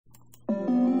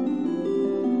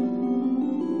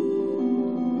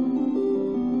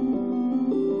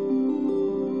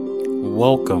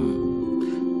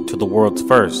Welcome to the world's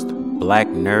first Black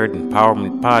Nerd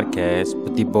Empowerment Podcast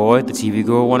with the boy, the TV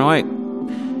Guru 108.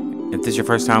 If this is your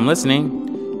first time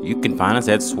listening, you can find us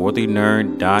at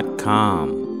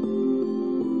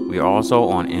swarthynerd.com. We are also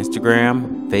on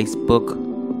Instagram, Facebook,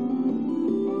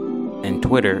 and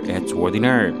Twitter at Swarthy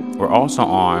Nerd. We're also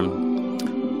on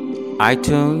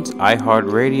iTunes,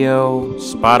 iHeartRadio,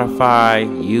 Spotify,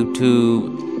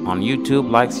 YouTube. On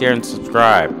YouTube, like, share, and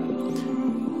subscribe.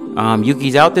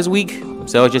 Yuki's out this week,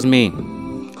 so it's just me,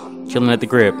 chilling at the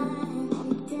crib.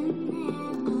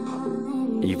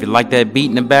 If you like that beat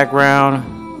in the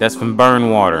background, that's from Burn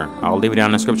Water. I'll leave it down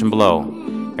in the description below.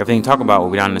 Everything talk about will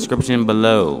be down in the description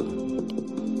below.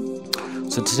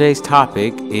 So today's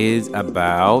topic is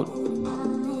about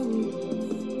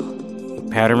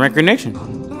pattern recognition.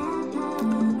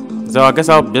 So I guess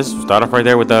I'll just start off right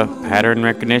there with the pattern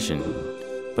recognition.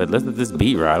 But let's let this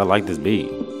beat ride. I like this beat.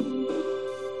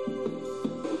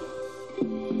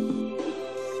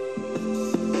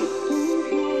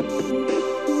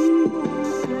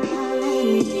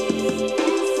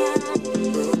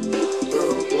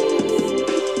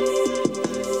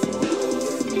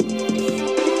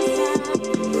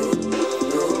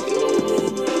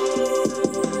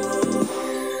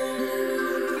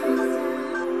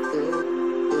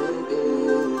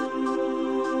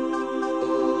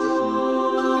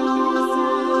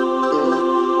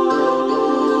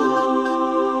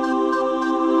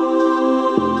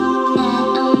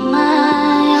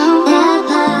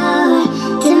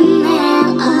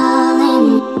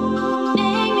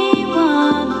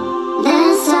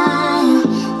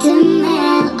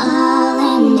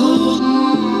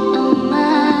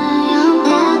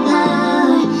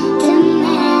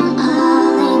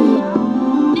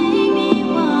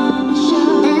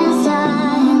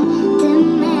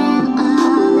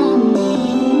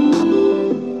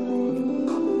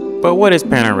 But what is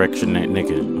pattern recognition?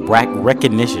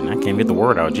 I can't get the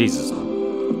word out. Jesus.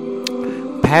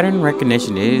 Pattern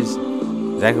recognition is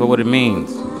exactly what it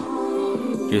means.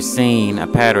 You're seeing a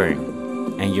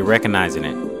pattern and you're recognizing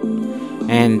it.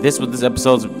 And this is what this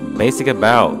episode's basic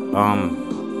about.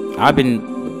 I've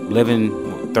been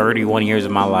living 31 years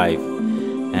of my life,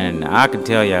 and I can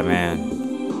tell you,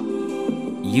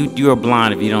 man, you are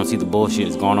blind if you don't see the bullshit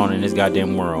that's going on in this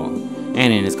goddamn world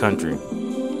and in this country.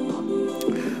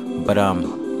 But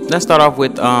let's start off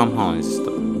with hold on, just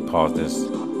pause this.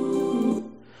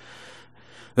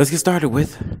 Let's get started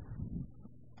with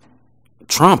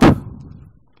Trump.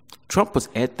 Trump was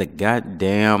at the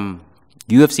goddamn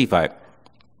UFC fight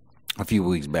a few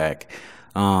weeks back.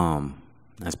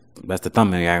 That's the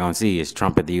thumbnail y'all gonna see is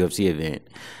Trump at the UFC event,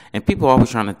 and people always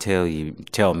trying to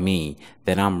tell me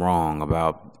that I'm wrong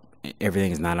about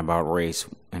everything is not about race,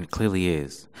 and it clearly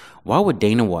is. Why would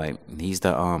Dana White, he's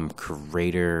the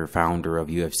creator, founder of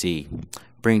UFC,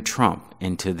 bring Trump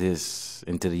into the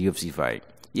UFC fight?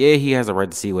 Yeah, he has a right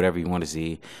to see whatever you want to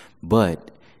see, but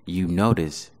you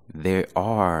notice they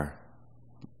are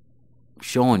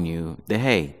showing you that,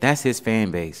 hey, that's his fan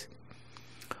base.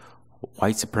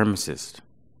 White supremacist.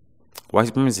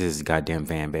 White supremacist is his goddamn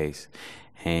fan base.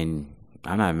 And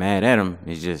I'm not mad at him.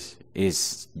 It's just,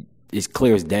 it's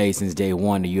clear as day since day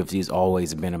one, the UFC has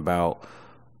always been about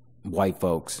white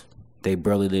folks. They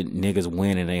barely let niggas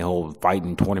win and they hold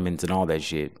fighting tournaments and all that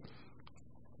shit.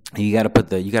 And you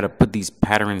gotta put these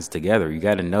patterns together. You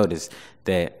gotta notice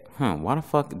that, why the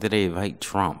fuck did they invite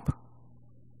Trump?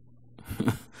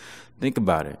 Think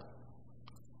about it.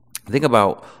 Think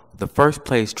about the first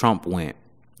place Trump went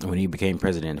when he became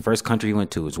president. The first country he went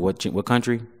to was what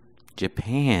country?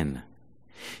 Japan.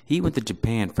 He went to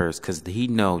Japan first because he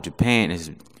know Japan is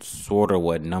sort of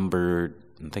number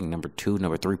 2,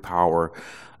 number 3 power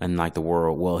in like the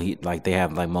world. Well, they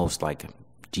have like most like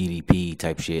GDP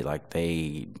type shit. Like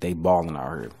they balling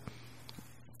out here.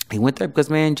 He went there because,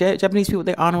 man, Japanese people,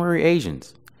 they honorary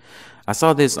Asians. I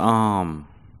saw this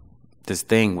this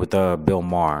thing with Bill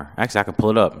Maher. Actually, I can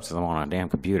pull it up since I'm on a damn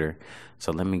computer.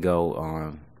 So let me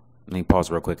go let me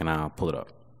pause real quick and I'll pull it up.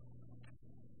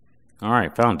 All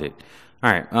right, found it.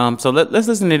 All right, so let's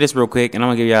listen to this real quick, and I'm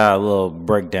going to give y'all a little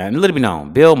breakdown. And let it be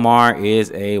known, Bill Maher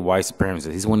is a white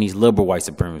supremacist. He's one of these liberal white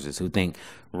supremacists who think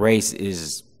race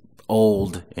is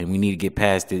old and we need to get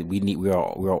past it.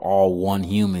 We're all one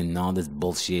human and all this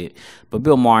bullshit. But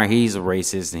Bill Maher, he's a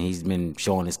racist, and he's been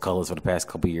showing his colors for the past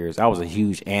couple of years. I was a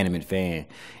huge animate fan.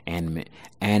 Animate.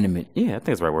 Yeah, I think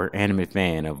it's the right word. Animate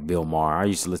fan of Bill Maher. I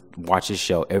used to watch his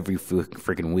show every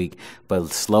freaking week, but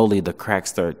slowly the cracks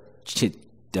start chinking.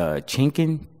 I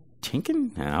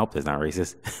hope that's not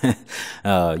racist.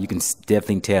 You can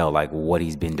definitely tell like what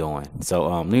he's been doing. So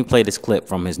let me play this clip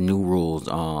from his new rules.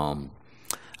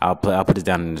 I'll put this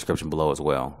down in the description below as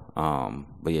well.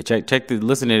 But yeah,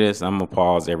 listen to this. I'm gonna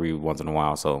pause every once in a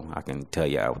while so I can tell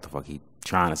you what the fuck he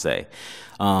trying to say.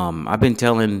 I've been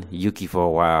telling Yuki for a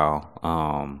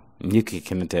while. Yuki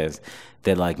can attest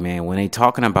that, like, man, when they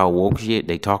talking about woke shit,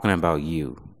 they talking about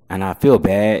you. And I feel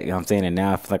bad, you know what I'm saying? And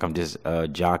now I feel like I'm just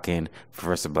jocking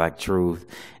Professor Black Truth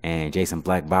and Jason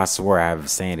Black. But I swear I've been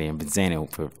saying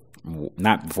it for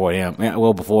not before them,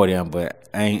 well before them, but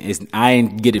I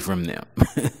ain't get it from them.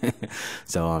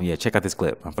 So yeah, check out this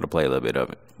clip. I'm gonna play a little bit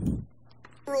of it.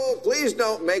 Please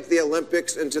don't make the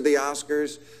Olympics into the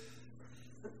Oscars.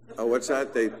 Oh, what's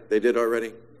that? They did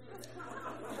already?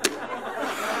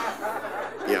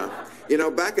 Yeah. You know,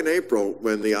 back in April,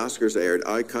 when the Oscars aired,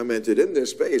 I commented in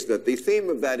this space that the theme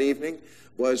of that evening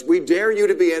was, "We dare you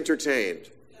to be entertained,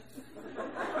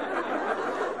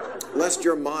 lest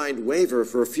your mind waver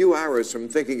for a few hours from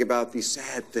thinking about the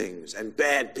sad things and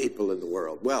bad people in the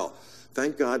world." Well,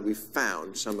 thank God we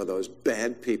found some of those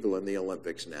bad people in the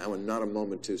Olympics now, and not a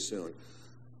moment too soon.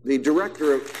 The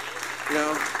director of...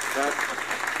 No,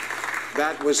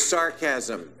 that was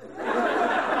sarcasm.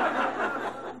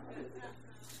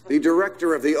 The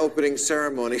director of the opening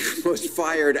ceremony was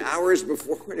fired hours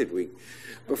before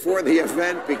the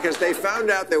event because they found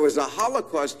out there was a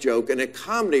Holocaust joke in a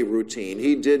comedy routine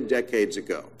he did decades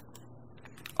ago.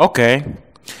 Okay.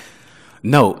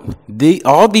 No,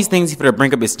 all these things that I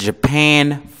bring up is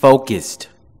Japan focused,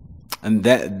 and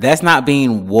that's not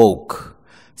being woke.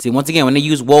 See, once again, when they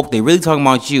use woke, they really talking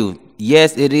about you.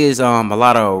 Yes, it is a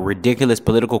lot of ridiculous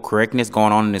political correctness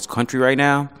going on in this country right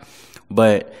now,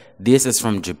 but this is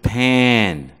from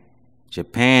Japan.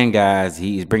 Japan, guys.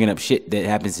 He's bringing up shit that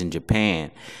happens in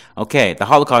Japan. Okay, the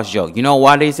Holocaust joke. You know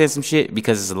why they said some shit?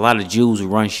 Because there's a lot of Jews who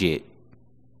run shit,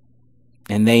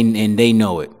 and they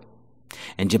know it.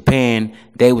 In Japan,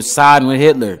 they was siding with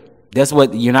Hitler. That's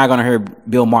what you're not gonna hear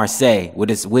Bill Maher say with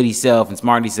his witty self and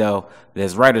smarty self that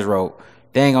his writers wrote.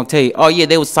 They ain't gonna tell you, oh yeah,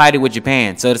 they was sided with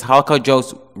Japan. So this Holocaust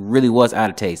jokes really was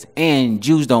out of taste. And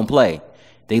Jews don't play.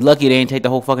 They lucky they didn't take the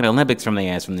whole fucking Olympics from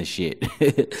their ass from this shit.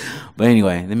 But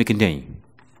anyway, let me continue.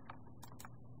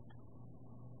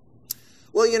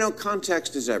 Well, you know,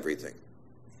 context is everything.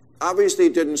 Obviously,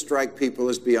 it didn't strike people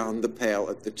as beyond the pale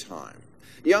at the time.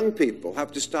 Young people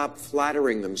have to stop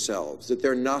flattering themselves that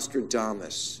they're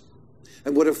Nostradamus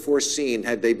and would have foreseen,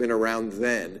 had they been around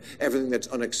then, everything that's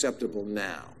unacceptable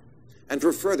now. And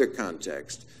for further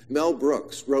context, Mel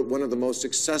Brooks wrote one of the most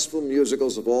successful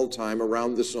musicals of all time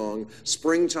around the song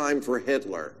Springtime for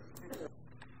Hitler.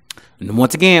 And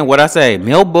once again, what I say,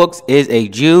 Mel Brooks is a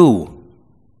Jew.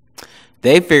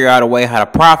 They figure out a way how to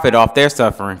profit off their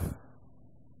suffering.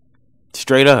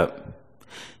 Straight up.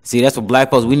 See, that's what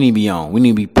black folks, we need to be on. We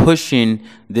need to be pushing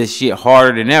this shit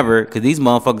harder than ever, because these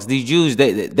motherfuckers, these Jews,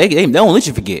 they don't let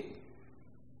you forget.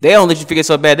 They don't let you forget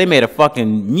so bad, they made a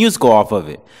fucking musical off of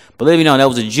it. Believe me, no, that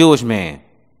was a Jewish man.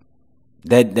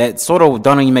 That sort of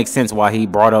don't even make sense why he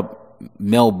brought up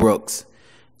Mel Brooks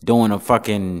doing a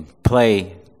fucking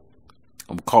play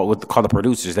call the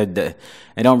producers. That it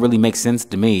don't really make sense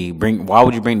to me. Why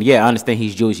would you bring? Yeah, I understand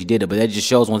he's Jewish, he did it, but that just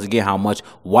shows once again how much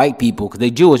white people, because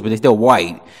they're Jewish but they're still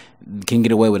white, can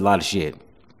get away with a lot of shit.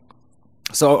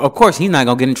 So of course he's not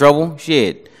gonna get in trouble.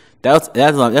 Shit, that's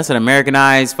an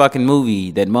Americanized fucking movie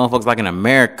that motherfuckers like in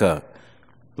America.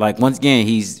 Like once again,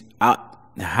 he just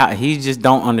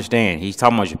don't understand. He's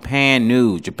talking about Japan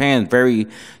news. Japan's very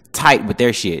tight with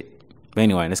their shit. But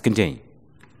anyway, let's continue.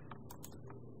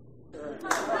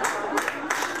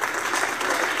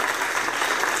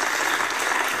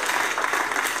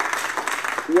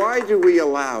 Why do we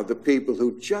allow the people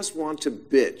who just want to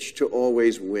bitch to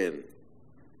always win?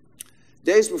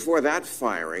 Days before that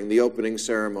firing, the opening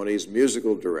ceremony's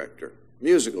musical director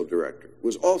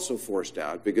was also forced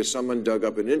out because someone dug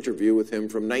up an interview with him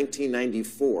from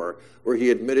 1994 where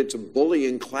he admitted to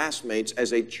bullying classmates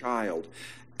as a child.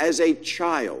 As a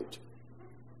child.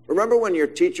 Remember when your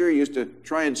teacher used to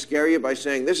try and scare you by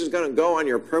saying, "This is going to go on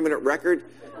your permanent record"?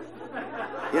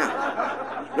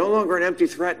 Yeah. No longer an empty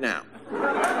threat now.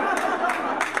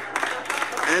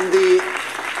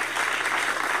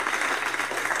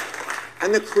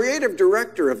 And the creative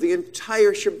director of the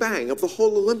entire shebang, of the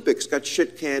whole Olympics, got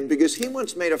shit-canned because he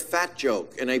once made a fat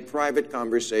joke in a private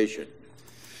conversation.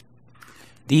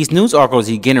 These news articles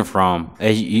he's getting from,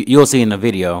 as you'll see in the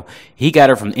video, he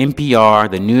got it from NPR,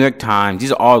 the New York Times.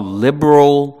 These are all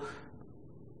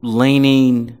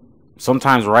liberal-leaning,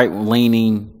 sometimes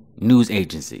right-leaning news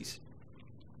agencies.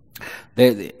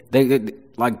 They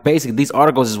like basically these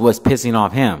articles is what's pissing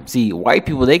off him. See, white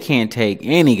people, they can't take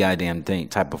any goddamn thing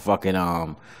type of fucking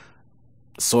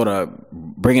sort of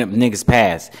bringing up niggas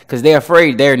past because they're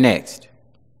afraid they're next.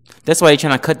 That's why they're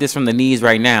trying to cut this from the knees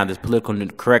right now. This political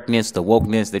correctness, the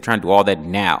wokeness, they're trying to do all that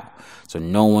now, so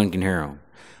no one can hear them.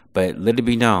 But let it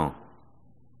be known,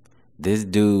 this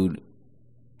dude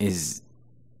is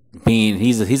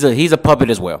he's a puppet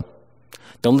as well.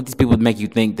 Don't let these people make you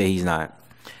think that he's not.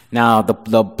 Now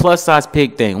the plus size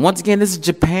pig thing. Once again, this is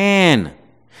Japan.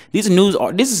 These are news.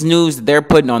 This is news that they're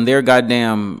putting on their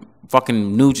goddamn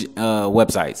fucking news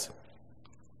websites.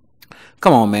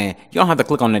 Come on, man. You don't have to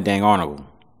click on that dang article.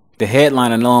 The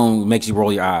headline alone makes you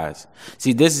roll your eyes.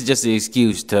 See, this is just an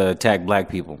excuse to attack black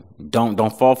people.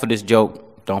 Don't fall for this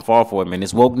joke. Don't fall for it, man.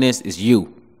 This wokeness is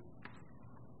you.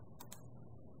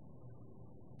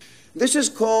 This is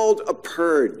called a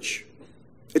purge.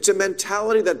 It's a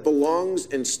mentality that belongs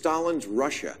in Stalin's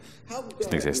Russia. How bad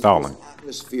does this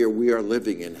atmosphere we are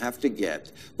living in have to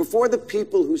get before the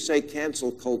people who say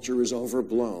cancel culture is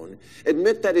overblown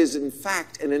admit that is in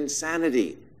fact an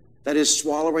insanity that is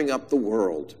swallowing up the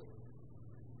world?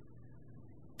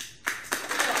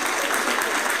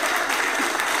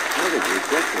 What a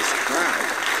ridiculous crowd.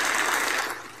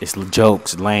 It's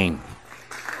jokes, lame.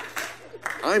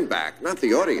 I'm back, not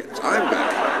the audience. I'm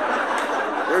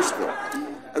back. They're still.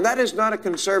 And that is not a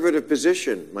conservative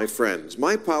position, my friends.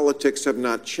 My politics have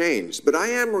not changed, but I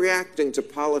am reacting to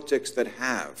politics that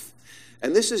have.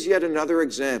 And this is yet another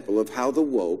example of how the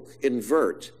woke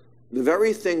invert the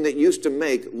very thing that used to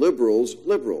make liberals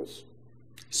liberals.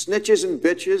 Snitches and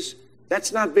bitches,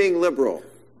 that's not being liberal.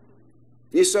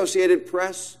 The Associated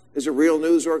Press is a real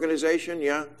news organization,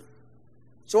 yeah?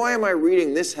 So why am I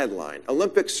reading this headline?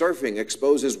 Olympic surfing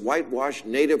exposes whitewashed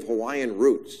native Hawaiian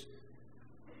roots.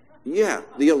 Yeah,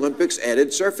 the Olympics added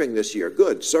surfing this year.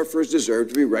 Good. Surfers deserve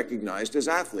to be recognized as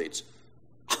athletes.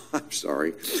 I'm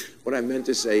sorry. What I meant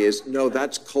to say is, no,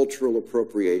 that's cultural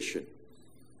appropriation.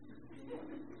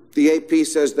 The AP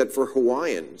says that for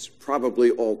Hawaiians, probably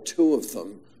all two of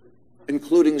them,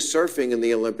 including surfing in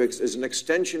the Olympics, is an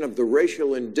extension of the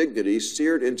racial indignity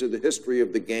seared into the history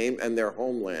of the game and their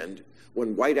homeland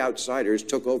when white outsiders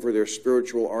took over their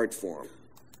spiritual art form.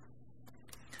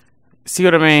 See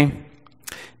what I mean?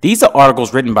 These are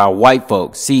articles written by white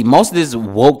folks. See, most of this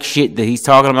woke shit that he's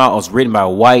talking about was written by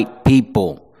white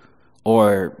people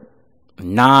or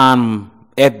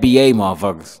non-FBA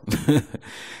motherfuckers.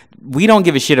 We don't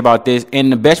give a shit about this,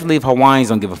 and the best believe Hawaiians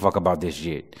don't give a fuck about this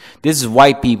shit. This is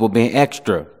white people being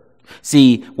extra.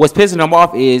 See, what's pissing them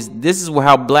off is this is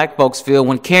how black folks feel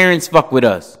when Karens fuck with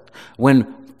us.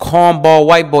 When cornball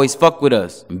white boys fuck with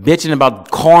us. Bitching about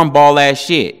cornball ass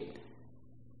shit.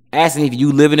 Asking if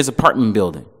you live in this apartment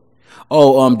building.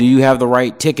 Oh, do you have the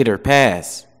right ticket or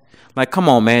pass? Like, come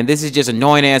on, man. This is just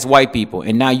annoying ass white people.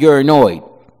 And now you're annoyed.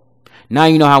 Now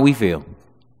you know how we feel.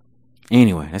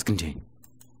 Anyway, let's continue.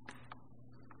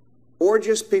 Or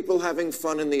just people having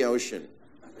fun in the ocean.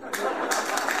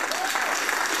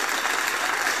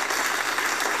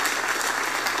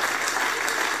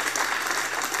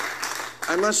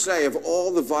 I must say, of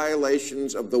all the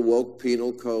violations of the woke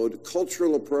penal code,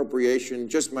 cultural appropriation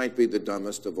just might be the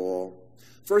dumbest of all.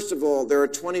 First of all, there are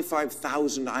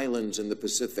 25,000 islands in the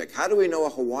Pacific. How do we know a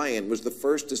Hawaiian was the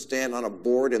first to stand on a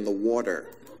board in the water?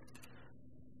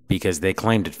 Because they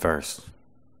claimed it first.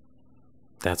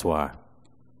 That's why.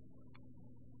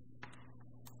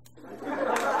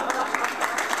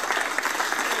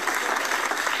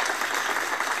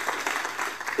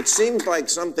 It seems like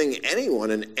something anyone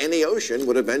in any ocean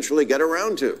would eventually get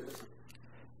around to.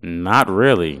 Not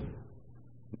really.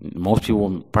 Most people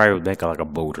would probably think of like a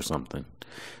boat or something.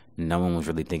 No one was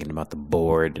really thinking about the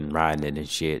board and riding it and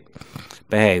shit.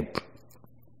 But hey,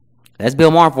 that's Bill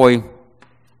Maher for you.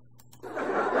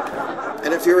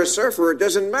 And if you're a surfer, it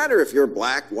doesn't matter if you're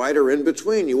black, white, or in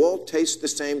between. You all taste the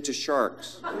same to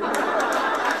sharks.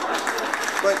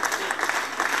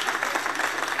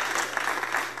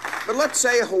 But let's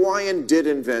say a Hawaiian did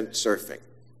invent surfing.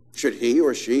 Should he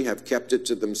or she have kept it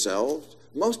to themselves?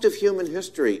 Most of human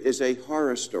history is a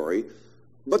horror story,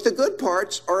 but the good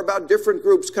parts are about different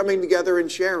groups coming together and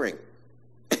sharing.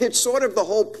 It's sort of the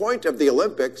whole point of the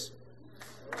Olympics,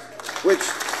 which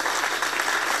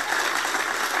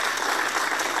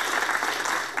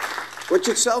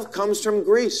itself comes from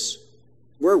Greece,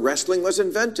 where wrestling was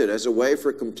invented as a way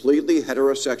for completely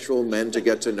heterosexual men to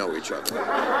get to know each other.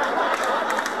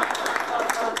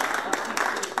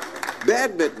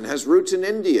 Badminton has roots in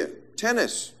India.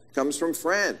 Tennis comes from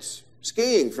France.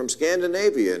 Skiing from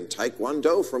Scandinavia and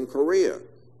Taekwondo from Korea.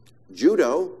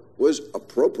 Judo was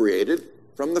appropriated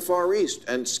from the Far East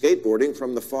and skateboarding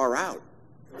from the far out.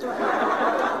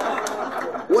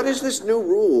 What is this new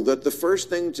rule that the first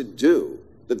thing to do,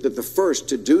 that the first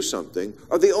to do something,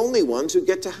 are the only ones who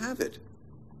get to have it?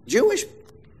 Jewish.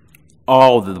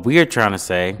 all that we're trying to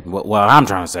say, what I'm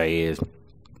trying to say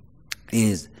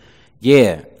is,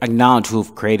 yeah, acknowledge who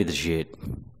created the shit.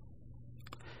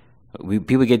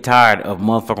 People get tired of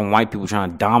motherfucking white people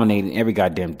trying to dominate every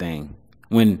goddamn thing.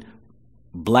 When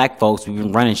black folks, we've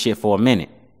been running shit for a minute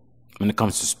when it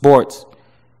comes to sports.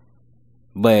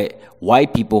 But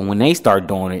white people, when they start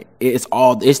doing it, it's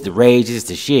the rage, it's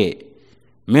the shit.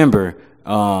 Remember,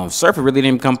 surfing really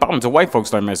didn't become popular until white folks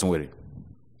started messing with it.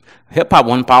 Hip hop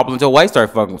wasn't popular until whites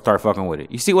start fucking with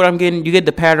it. You see what I'm getting? You get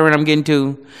the pattern I'm getting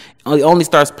to. It only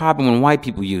starts popping when white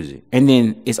people use it, and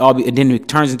then then it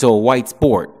turns into a white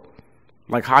sport.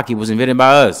 Like hockey was invented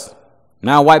by us.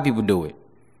 Now white people do it,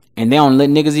 and they don't let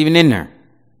niggas even in there.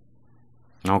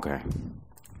 Okay.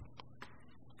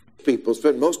 People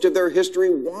spent most of their history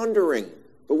wandering,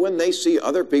 but when they see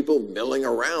other people milling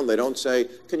around, they don't say,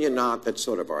 "Can you not? That's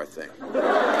sort of our thing."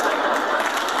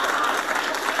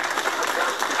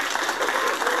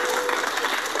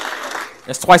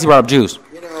 That's twice he brought up Jews.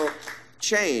 You know,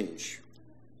 change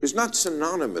is not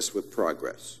synonymous with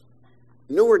progress.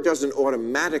 Newer doesn't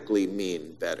automatically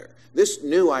mean better. This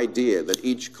new idea that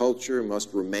each culture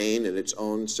must remain in its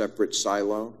own separate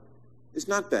silo is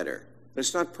not better.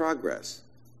 It's not progress.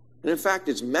 And in fact,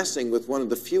 it's messing with one of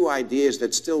the few ideas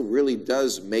that still really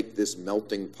does make this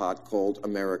melting pot called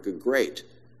America great.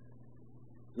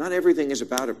 Not everything is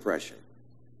about oppression.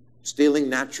 Stealing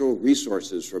natural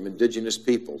resources from indigenous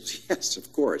peoples, yes,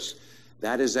 of course,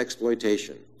 that is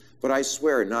exploitation. But I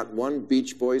swear not one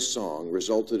Beach Boys song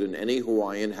resulted in any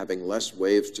Hawaiian having less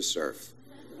waves to surf.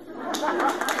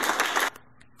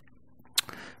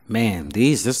 Man,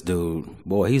 this dude,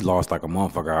 boy, he's lost like a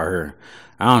motherfucker out here.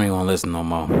 I don't even want to listen no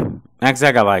more. Actually,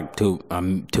 I got like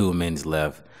two minutes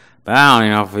left. But I don't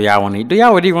even know if y'all want to. Do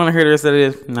y'all really want to hear the rest of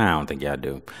this? No, I don't think y'all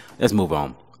do. Let's move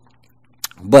on.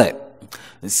 But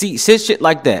see, shit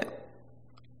like that.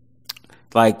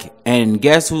 Like, and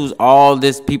guess who's all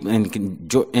this people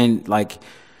and like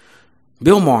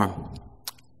Bill Maher,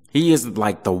 he is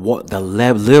like the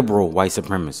liberal white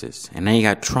supremacist, and then you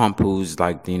got Trump, who's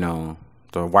like the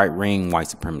white ring white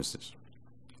supremacist.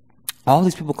 All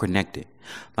these people connected.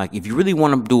 Like, if you really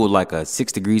want to do like a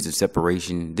 6 degrees of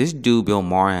separation, this dude Bill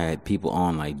Maher had people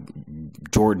on like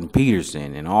Jordan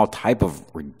Peterson and all type of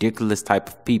ridiculous type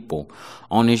of people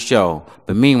on his show,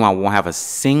 but meanwhile won't have a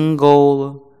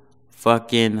single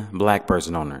fucking black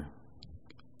person on there.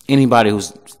 Anybody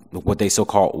who's what they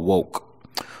so-called woke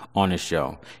on his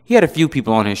show. He had a few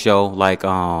people on his show, like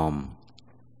who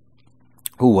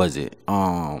was it?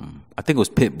 I think it was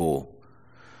Pitbull.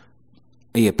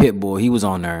 Yeah, Pitbull. He was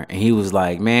on there, and he was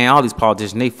like, "Man, all these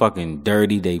politicians, they fucking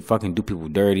dirty. They fucking do people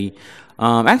dirty."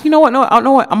 Actually, you know what? No, I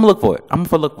know what. I'm gonna look for it.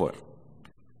 Look for it.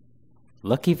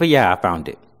 Lucky for ya, I found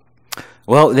it.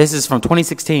 Well, this is from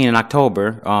 2016 in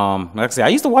October. Like I said, I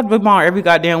used to watch Big Maher every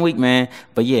goddamn week, man.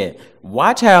 But yeah,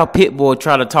 watch how Pitbull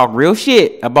try to talk real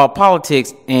shit about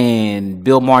politics, and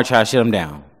Bill Maher try to shut him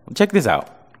down. Check this out.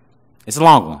 It's a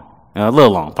long one, a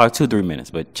little long, probably 2-3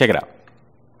 minutes, but check it out.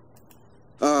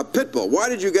 Pitbull, why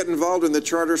did you get involved in the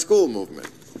charter school movement?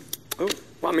 Oh,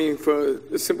 well, I mean, for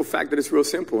the simple fact that it's real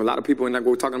simple. A lot of people in that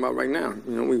what we're talking about right now.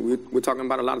 You know, we're talking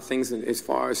about a lot of things as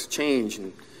far as change.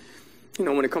 And, you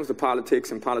know, when it comes to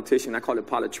politics and politicians, I call it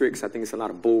politricks. I think it's a lot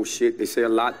of bullshit. They say a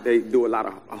lot. They do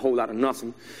a whole lot of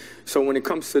nothing. So when it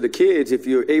comes to the kids, if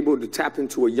you're able to tap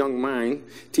into a young mind,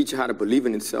 teach it how to believe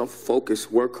in itself,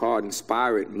 focus, work hard,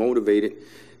 inspire it, motivate it,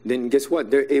 then guess what?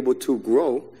 They're able to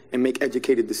grow and make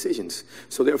educated decisions.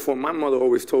 So therefore, my mother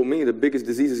always told me the biggest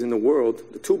diseases in the world,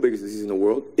 the two biggest diseases in the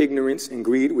world, ignorance and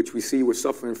greed, which we see we're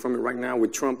suffering from it right now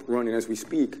with Trump running as we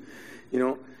speak. You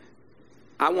know,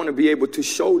 I want to be able to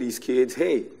show these kids,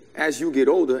 hey, as you get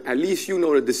older, at least you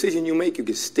know the decision you make, you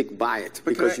can stick by it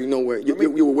because you know where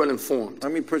you were well informed.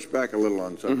 Let me push back a little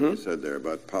on something you said there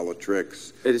about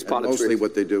politricks. It is politricks. Mostly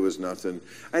what they do is nothing.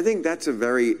 I think that's a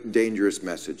very dangerous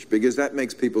message because that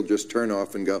makes people just turn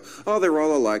off and go, oh, they're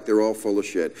all alike, they're all full of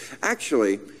shit.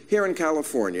 Actually, here in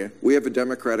California, we have a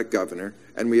Democratic governor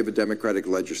and we have a Democratic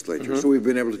legislature, so we've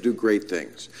been able to do great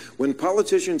things. When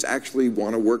politicians actually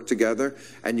want to work together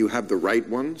and you have the right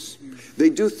ones, they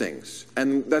do things.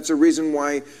 And that's a reason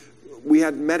why we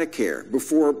had Medicare.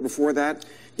 Before that...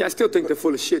 Yeah, I still think they're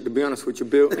full of shit, to be honest with you,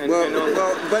 Bill.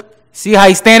 But... See how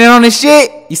he's standing on this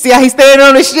shit? You see how he's standing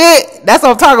on this shit? That's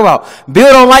what I'm talking about.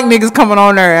 Bill don't like niggas coming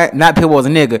on there. Not Pitbull's a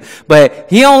nigga, but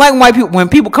he don't like white people when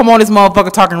people come on this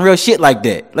motherfucker talking real shit like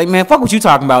that. Like, man, fuck what you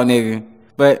talking about, nigga.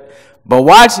 But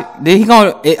watch, he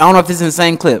gonna. I don't know if this is in the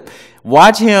same clip.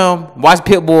 Watch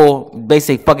Pitbull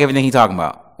basically say fuck everything he talking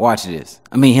about. Watch this.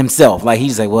 I mean himself. Like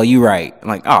he's like, well, you right. I'm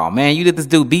like, oh man, you let this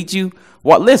dude beat you.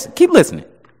 What? Listen, keep listening.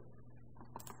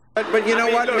 But you know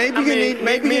what? Look, Maybe you need.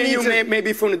 Maybe you need to.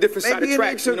 Maybe from the different side of the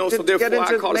tracks, you know. So therefore,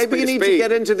 I call it maybe you need to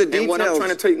get into the details. And what I'm trying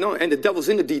to tell you, no, and the devil's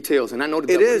in the details, and I know the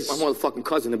devil is my motherfucking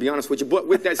cousin, to be honest with you. But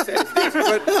with that said,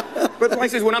 but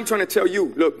this is what I'm trying to tell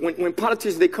you. Look, when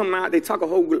politicians they come out, they talk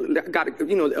got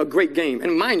a great game,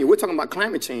 and mind you, we're talking about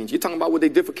climate change. You're talking about what they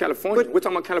did for California. We're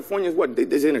talking about California's what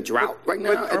is in a drought right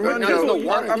now. But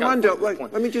Armando,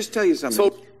 let me just tell you something.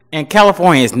 So, and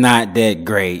California is not that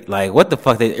great. Like, what the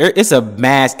fuck? It's a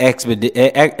mass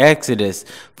exodus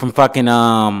from fucking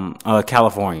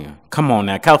California. Come on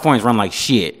now, California's run like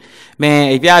shit,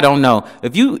 man. If y'all don't know,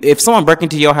 if someone break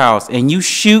into your house and you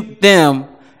shoot them,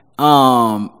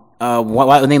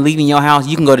 when they leaving your house,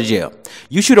 you can go to jail.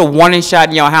 You shoot a warning shot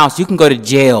in your house, you can go to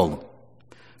jail.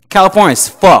 California's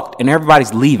fucked, and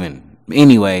everybody's leaving.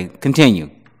 Anyway, continue.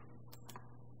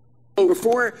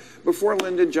 Before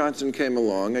Lyndon Johnson came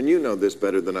along, and you know this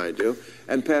better than I do,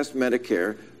 and passed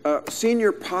Medicare,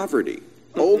 senior poverty,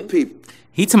 old people.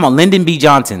 He talking about Lyndon B.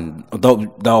 Johnson,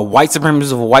 the white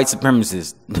supremacist of white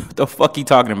supremacists. The fuck he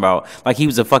talking about? Like he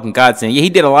was a fucking godsend. Yeah, he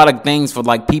did a lot of things for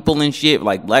like people and shit,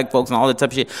 like black folks and all that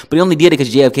type of shit. But he only did it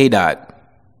because JFK died.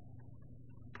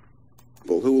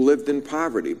 Who lived in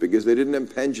poverty because they didn't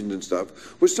have pensions and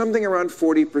stuff was something around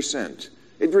 40%.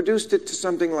 It reduced it to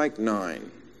something like 9%.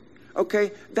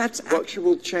 Okay, that's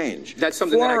actual change. That's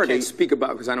something that I can't speak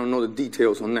about because I don't know the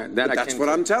details on that. That's what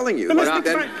I'm telling you. But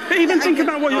even think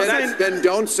about what you're saying. Then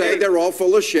don't say they're all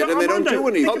full of shit and they don't do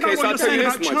anything. Okay, so I'll tell you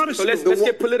this much. So let's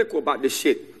get political about this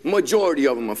shit. Majority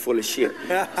of them are full of shit.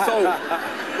 So,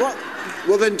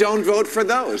 well, then don't vote for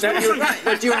those.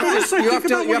 But you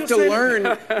have to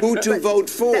learn who to vote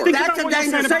for. That's a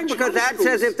dangerous thing because that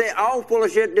says if they're all full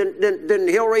of shit, then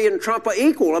Hillary and Trump are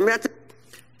equal. I mean, that's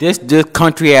This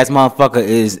country ass motherfucker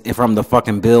is from the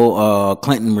fucking Bill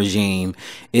Clinton regime.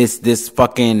 It's this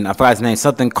fucking, I forgot his name,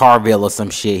 something Carville or some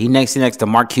shit. He next to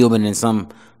Mark Cuban and some,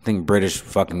 I think, British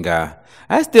fucking guy.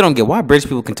 I still don't get why British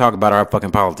people can talk about our fucking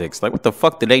politics. Like, what the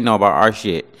fuck do they know about our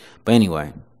shit? But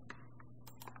anyway.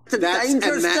 It's a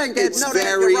dangerous thing. It's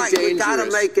very dangerous. We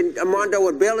gotta make, and Armando,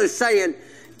 what Bill is saying.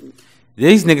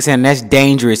 These niggas saying that's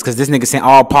dangerous because this nigga saying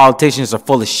all politicians are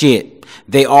full of shit.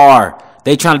 They are.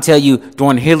 They trying to tell you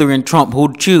during Hillary and Trump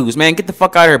who to choose. Man, get the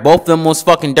fuck out of here. Both of them was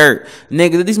fucking dirt.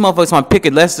 Nigga, these motherfuckers want to pick a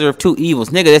lesser of two evils.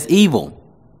 Nigga, that's evil.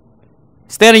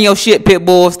 Stand on your shit,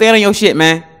 Pitbull. Stand on your shit,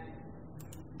 man.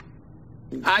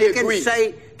 I agree. You can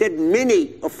say that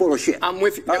many are full of shit. I'm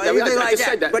with you. I just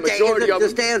said that. But majority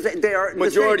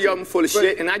of them full of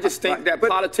shit. And I just think that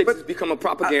politics has become a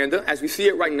propaganda. As we see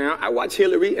it right now, I watch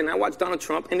Hillary and I watch Donald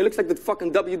Trump, and it looks like the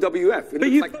fucking WWF. It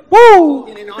looks like woo!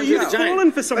 But you've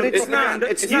fallen for some of the propaganda.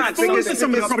 It's not. Fallen for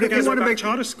some of the propaganda. If you want to make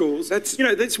charter schools, that's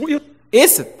what you're.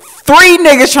 It's 3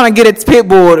 niggas trying to get at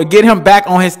Pitbull to get him back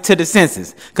on to the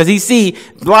senses. Because he see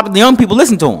a lot of the young people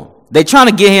listen to him. They trying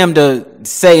to get him to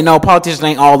say, no, politicians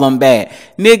ain't all them bad.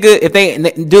 Nigga, if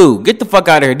dude, get the fuck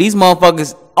out of here. These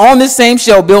motherfuckers, on this same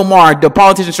show, Bill Maher, the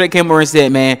politician straight came over and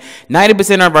said, man,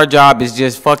 90% of our job is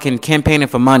just fucking campaigning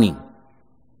for money.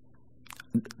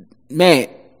 Man,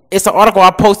 it's an article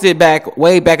I posted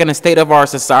way back in the State of Our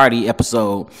Society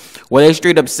episode where they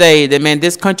straight up say that, man,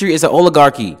 this country is an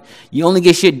oligarchy. You only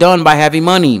get shit done by having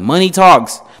money. Money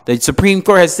talks. The Supreme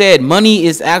Court has said money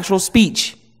is actual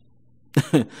speech.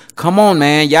 Come on,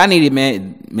 man. Y'all need it,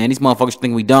 man. Man, these motherfuckers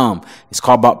think we dumb. It's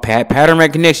called about pattern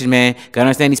recognition, man. Gotta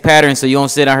understand these patterns so you don't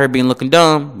sit out here being looking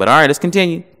dumb. But all right, let's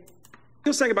continue. What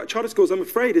you're saying about charter schools, I'm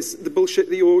afraid, is the bullshit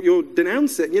that you're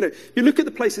denouncing. You know, you look at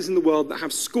the places in the world that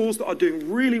have schools that are doing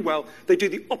really well. They do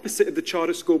the opposite of the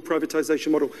charter school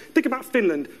privatization model. Think about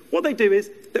Finland. What they do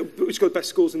is, which got the best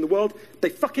schools in the world, they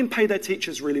fucking pay their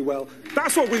teachers really well.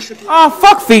 That's what we should do. Oh,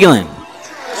 fuck feeling.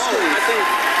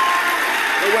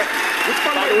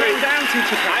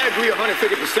 I agree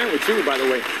 150% with you, by the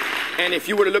way. And if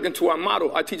you were to look into our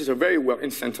model, our teachers are very well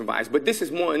incentivized. But this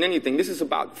is more than anything. This is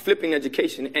about flipping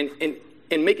education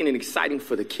and making it exciting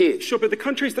for the kids. Sure, but the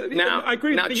countries that I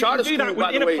agree. Now, charter school,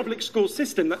 within a public school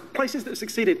system, that places that have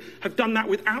succeeded have done that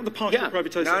without the partial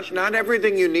privatization. Not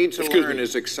everything you need to learn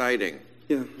is exciting.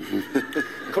 Yeah.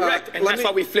 Correct. And that's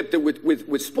why we flipped it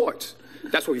with sports.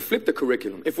 That's why we flipped the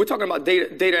curriculum. If we're talking about data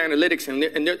analytics and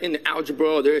they're in the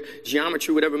algebra or their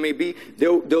geometry, whatever it may be,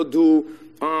 they'll do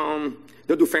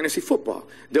fantasy football.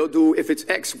 They'll do, if it's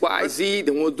X, Y, Z,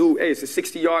 then we'll do, hey, it's a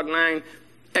 60-yard line.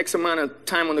 X amount of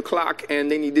time on the clock and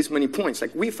they need this many points.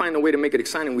 Like, we find a way to make it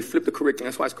exciting. We flip the curriculum.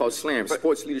 That's why it's called SLAM,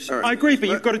 Sports Leadership. I agree, but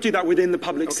you've got to do that within the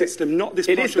public system, not this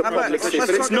It is the partial public private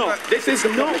system. It's not. This is the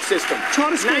public system.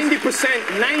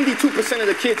 92% of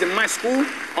the kids in my school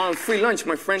are on free lunch,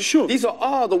 my friend. Sure. These are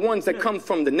all the ones that come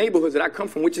from the neighborhoods that I come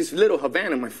from, which is Little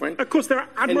Havana, my friend. Of course, there are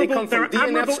admirable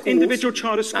individual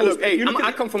charter schools. Now, look, hey,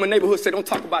 I come from a neighborhood that say, don't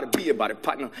talk about it, be about it,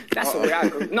 partner. That's the way I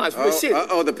go. No, it's real shit.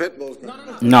 Oh, the pit bulls.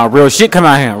 No, real shit come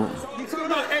out here.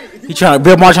 He trying to,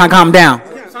 Bill Maher trying to calm down.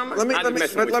 Let me.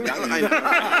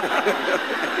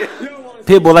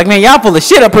 Pitbull like, man, y'all full of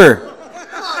shit up here.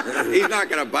 He's not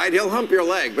gonna bite. He'll hump your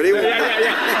leg, but he won't.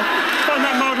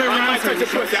 I might touch your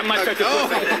pussy. I might touch your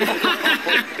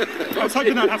pussy. I was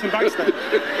hoping that happened backstage.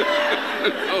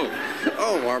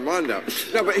 Oh, Armando.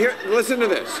 No, but here, listen to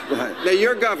this. Now,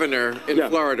 your governor in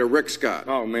Florida, Rick Scott.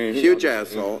 Oh, man. Huge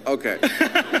asshole. Okay.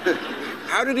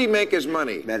 How did he make his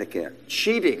money? Medicare.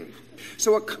 Cheating.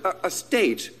 So a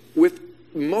state with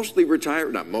mostly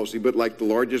retired, not mostly, but like the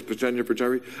largest percentage of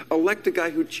retirees, elect a guy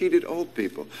who cheated old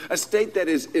people. A state that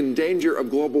is in danger of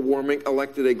global warming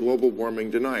elected a global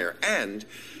warming denier. And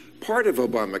part of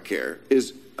Obamacare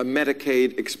is a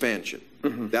Medicaid expansion.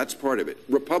 That's part of it.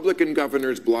 Republican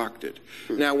governors blocked it.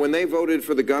 Now, when they voted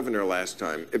for the governor last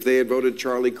time, if they had voted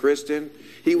Charlie Crist in,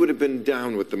 he would have been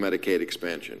down with the Medicaid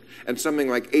expansion. And something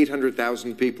like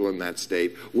 800,000 people in that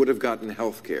state would have gotten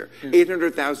health care.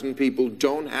 800,000 people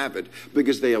don't have it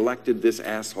because they elected this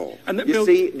asshole. And you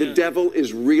see, the devil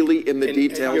is really in the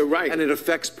details. And you're right. And it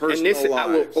affects personal lives. I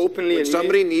will openly when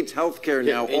somebody needs health care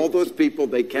now, all those people,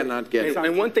 they cannot get it.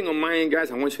 And one thing on my end,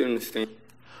 guys, I want you to understand.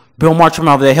 Bill Maher talking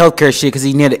about that healthcare shit because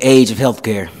he near the age of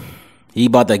healthcare. He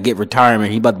about to get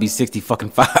retirement. He about to be 65.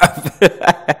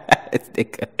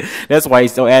 That's why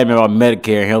he's so adamant about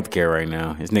Medicare and healthcare right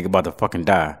now. This nigga about to fucking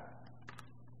die.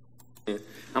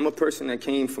 I'm a person that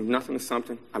came from nothing to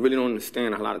something. I really don't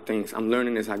understand a lot of things. I'm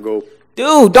learning as I go.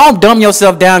 Dude, don't dumb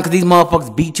yourself down because these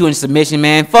motherfuckers beat you in submission,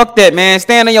 man. Fuck that, man.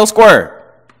 Stand on your square.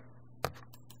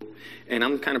 And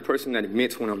I'm the kind of person that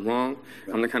admits when I'm wrong.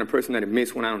 I'm the kind of person that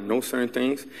admits when I don't know certain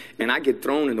things. And I get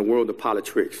thrown in the world of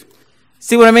politics.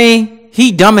 See what I mean?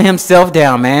 He dumbing himself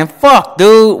down, man. Fuck,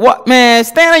 dude. What, man?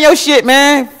 Stand on your shit,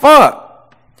 man.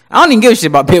 Fuck. I don't even give a shit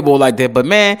about Pitbull like that. But,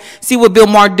 man, see what Bill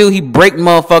Maher do? He break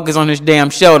motherfuckers on his damn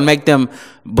show and make them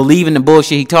believe in the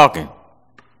bullshit he talking.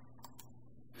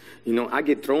 You know, I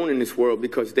get thrown in this world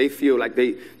because they feel like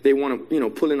they want to,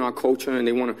 pull in our culture, and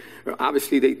they want to,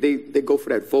 obviously, they go for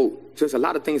that vote. So there's a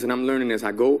lot of things that I'm learning as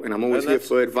I go, and I'm always here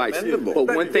for advice. But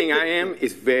one thing I am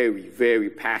is very, very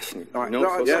passionate. Let me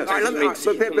just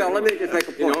make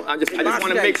a point. I just want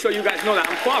to make sure you guys know that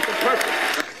I'm far from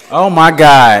perfect. Oh, my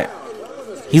God.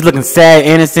 He's looking sad,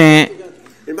 innocent.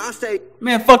 In my state,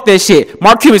 man, fuck that shit.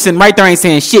 Mark Cuban sitting right there ain't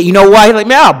saying shit. You know why? He's like,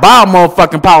 man, I'll buy a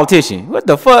motherfucking politician. What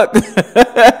the fuck?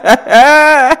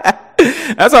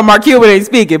 That's why Mark Cuban ain't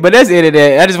speaking. But that's the end of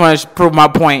that. I just want to prove my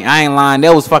point. I ain't lying.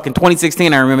 That was fucking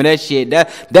 2016. I remember that shit.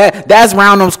 That's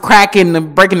Roundham's breaking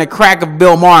the crack of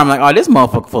Bill Maher. I'm like, oh, this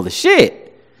motherfucker full of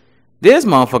shit. This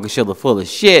motherfucker full of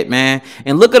shit, man.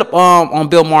 And look it up on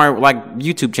Bill Maher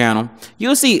YouTube channel.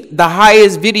 You'll see the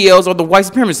highest videos of the white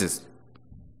supremacists.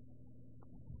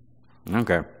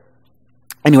 Okay.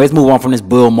 Anyway, let's move on from this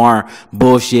Bill Maher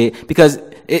bullshit because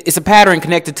it's a pattern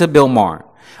connected to Bill Maher.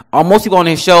 Most people on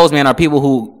his shows, man, are people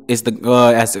who it's the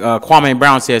as Kwame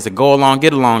Brown says, the go along,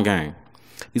 get along game.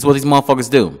 This is what these motherfuckers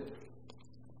do.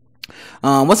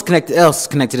 What's connected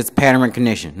to this pattern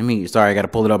recognition? Sorry, I got to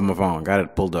pull it up on my phone. Got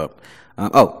it pulled up.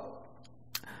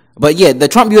 But yeah, the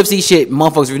Trump UFC shit,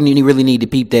 motherfuckers really need to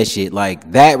peep that shit.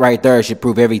 Like, that right there should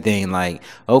prove everything. Like,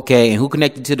 okay, and who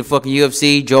connected to the fucking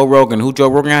UFC? Joe Rogan. Who Joe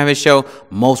Rogan have his show?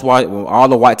 All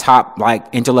the white top,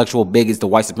 intellectual bigots, the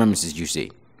white supremacists you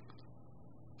see.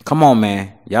 Come on,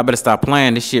 man. Y'all better stop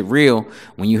playing. This shit real.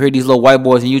 When you hear these little white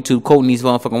boys on YouTube quoting these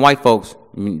motherfucking white folks,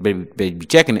 better be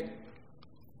checking it.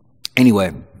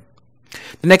 Anyway,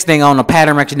 the next thing on the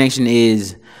pattern recognition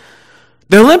is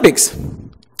the Olympics.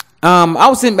 I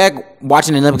was sitting back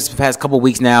watching the Olympics the past couple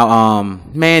weeks now.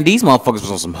 Man, these motherfuckers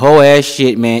was on some hoe ass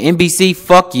shit, man. NBC,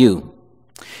 fuck you.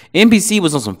 NBC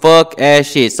was on some fuck ass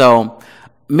shit. So,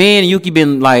 me and Yuki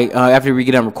been after we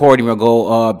get done recording, we'll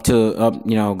go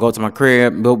go to my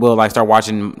crib. We'll start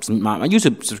watching my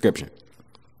YouTube subscription.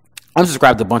 I'm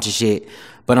subscribed to a bunch of shit,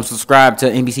 but I'm subscribed to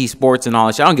NBC Sports and all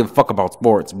that shit. I don't give a fuck about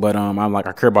sports, but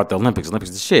I care about the Olympics.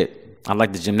 Olympics is shit. I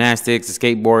like the gymnastics, the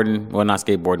skateboarding. Well, not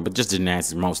skateboarding, but just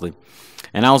gymnastics mostly.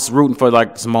 And I was rooting for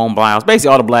Simone Biles,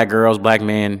 basically all the black girls, black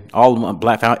men, all the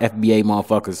black FBA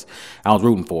motherfuckers. I was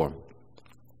rooting for.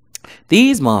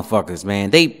 These motherfuckers, man,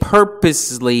 they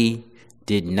purposely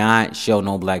did not show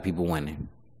no black people winning.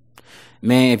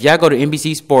 Man, if y'all go to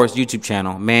NBC Sports YouTube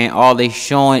channel, man, all they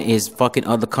showing is fucking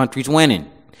other countries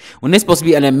winning. When it's supposed to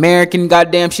be an American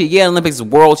goddamn shit. Yeah, Olympics is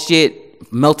world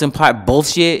shit, melting pot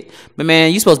bullshit. But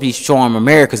man, you supposed to be showing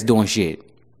America's doing shit.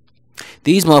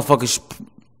 These motherfuckers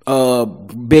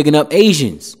bigging up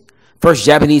Asians. First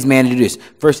Japanese man to do this.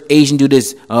 First Asian do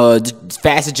this.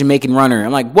 Fastest Jamaican runner.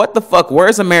 I'm like, what the fuck?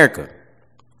 Where's America?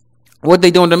 What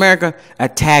they doing to America?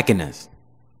 Attacking us.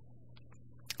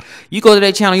 You go to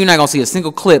their channel, you're not going to see a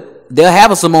single clip. They'll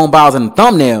have a Simone Biles in the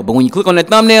thumbnail, but when you click on that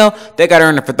thumbnail, they got to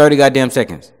earn it for 30 goddamn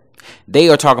seconds. They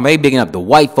are talking about they bigging up the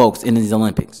white folks in these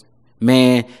Olympics.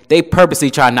 Man, they purposely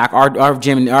try to knock our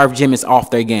gymnasts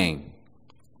off their game.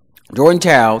 Jordan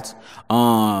Childs,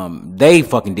 they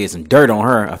fucking did some dirt on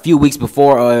her a few weeks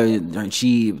before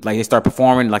they start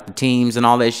performing like the teams and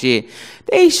all that shit.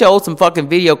 They showed some fucking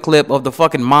video clip of the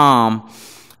fucking mom.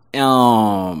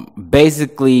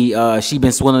 Basically, she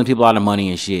been swindling people out of money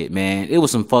and shit, man. It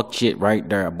was some fuck shit right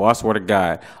there, boy. I swear to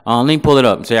God. Let me pull it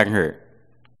up so I can hear it.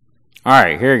 All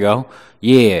right, here we go.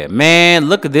 Yeah, man,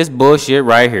 look at this bullshit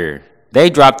right here. They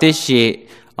dropped this shit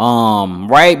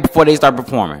right before they start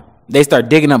performing. They start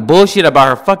digging up bullshit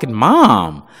about her fucking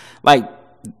mom. Like,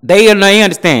 they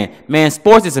understand, man,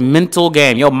 sports is a mental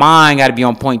game. Your mind got to be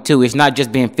on point, too. It's not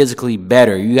just being physically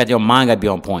better. Your mind got to be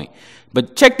on point.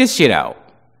 But check this shit out.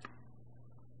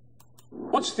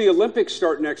 Once the Olympics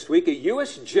start next week, a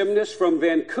U.S. gymnast from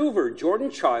Vancouver,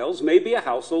 Jordan Childs, may be a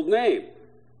household name.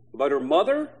 But her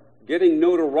mother getting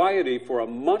notoriety for a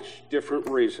much different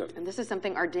reason. And this is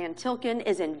something our Dan Tilkin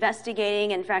is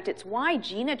investigating. In fact, it's why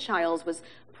Gina Childs was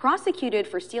prosecuted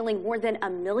for stealing more than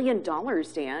 $1 million,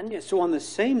 Dan. Yeah, so on the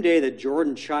same day that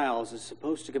Jordan Childs is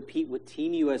supposed to compete with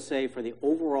Team USA for the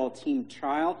overall team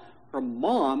trial, her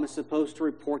mom is supposed to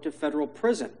report to federal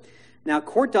prison. Now,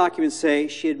 court documents say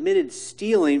she admitted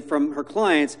stealing from her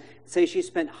clients and say she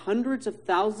spent hundreds of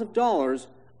thousands of dollars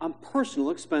on personal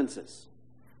expenses.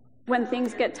 When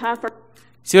things get tougher.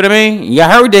 See what I mean? You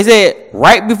heard what they said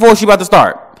right before she about to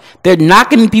start. They're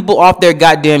knocking people off their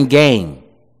goddamn game.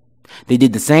 They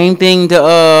did the same thing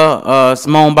to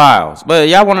Simone Biles. But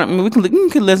y'all want to? We can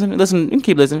listen. We can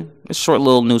keep listening. It's a short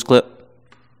little news clip.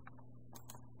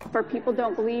 For people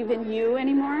don't believe in you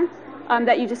anymore,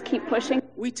 that you just keep pushing.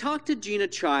 We talked to Gina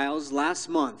Childs last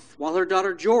month while her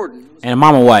daughter Jordan was and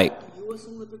Mama White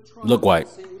look white in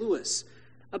St. Louis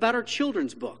about her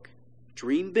children's book,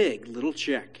 Dream Big, Little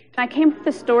Chick. I came to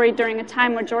the story during a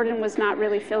time where Jordan was not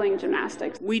really feeling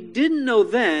gymnastics. We didn't know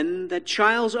then that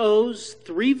Childs owes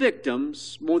 3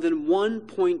 victims more than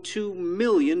 $1.2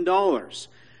 million.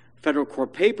 Federal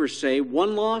court papers say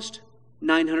one lost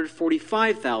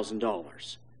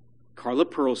 $945,000. Carla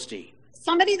Perlstein.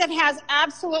 Somebody that has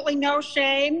absolutely no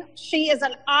shame. She is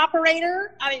an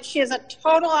operator. I mean, she is a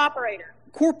total operator.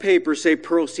 Court papers say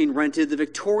Perlstein rented the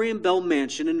Victorian Bell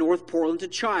Mansion in North Portland to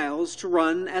Childs to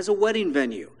run as a wedding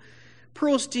venue.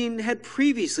 Perlstein had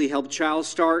previously helped Childs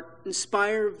start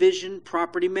Inspire Vision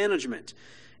Property Management.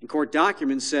 And court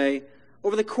documents say,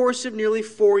 over the course of nearly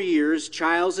 4 years,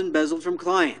 Childs embezzled from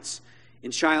clients.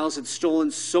 And Childs had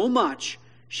stolen so much,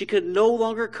 she could no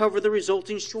longer cover the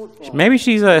resulting shortfall. Maybe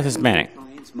she's a Hispanic.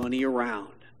 Money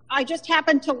around. I just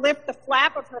happened to lift the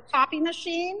flap of her copy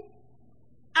machine,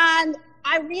 and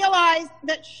I realized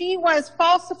that she was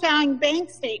falsifying bank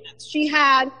statements. She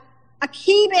had a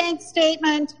key bank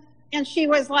statement, and she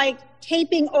was like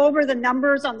taping over the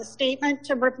numbers on the statement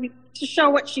to show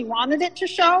what she wanted it to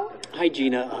show. Hi,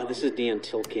 Gina. This is Dan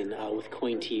Tilkin with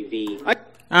Coin TV.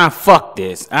 Fuck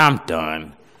this. I'm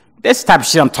done. This type of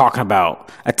shit I'm talking about.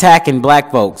 Attacking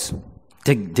black folks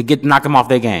to knock them off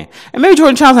their game. And maybe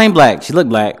Jordan Childs ain't black. She look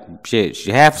black. Shit,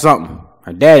 she half something.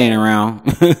 Her dad ain't around.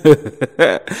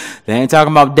 They ain't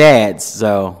talking about dads,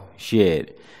 so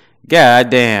shit.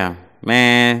 God damn,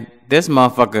 man. These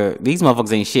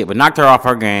motherfuckers ain't shit, but knocked her off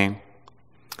her game.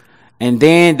 And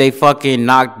then they fucking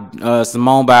knocked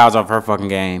Simone Biles off her fucking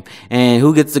game. And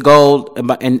who gets the gold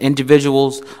in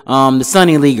individuals? The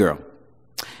Sunny Lee girl.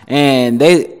 And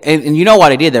you know why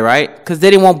they did that, right? Because they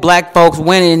didn't want black folks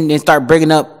winning and start bringing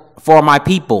up For My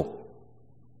People.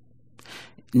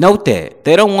 Note that.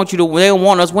 They don't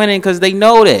want us winning because they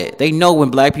know that. They know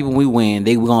when black people we win,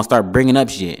 they gonna start bringing up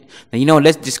shit. Now, you know,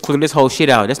 let's just clear this whole shit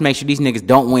out. Let's make sure these niggas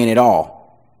don't win at all.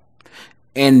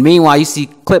 And meanwhile, you see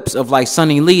clips of like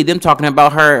Sunny Lee, them talking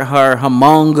about her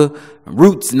Hmong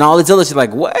roots and all this other shit.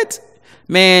 Like, what?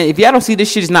 Man, if y'all don't see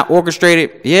this shit is not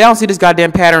orchestrated, y'all don't see this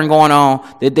goddamn pattern going on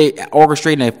that they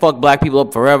orchestrating and fuck black people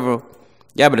up forever,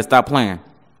 y'all better stop playing.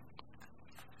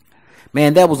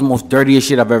 Man, that was the most dirtiest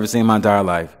shit I've ever seen in my entire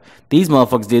life. These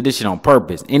motherfuckers did this shit on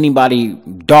purpose. Anybody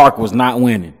dark was not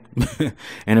winning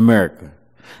in America.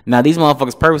 Now, these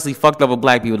motherfuckers purposely fucked up with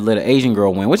black people to let an Asian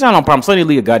girl win, which I don't have no problem. Sonny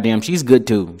Lee, goddamn, she's good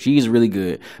too. She's really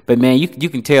good. But man, you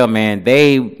can tell, man,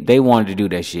 they wanted to do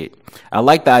that shit. I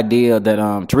like the idea that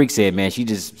Tariq said, man, she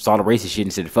just saw the racist shit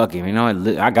and said, fuck him. You know,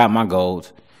 I got my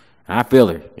goals. And I feel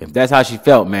her. If that's how she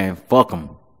felt, man, fuck them.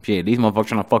 Shit, these motherfuckers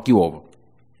trying to fuck you over.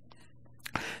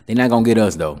 They not gonna get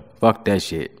us though. Fuck that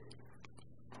shit.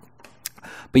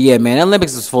 But yeah, man, the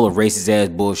Olympics is full of racist ass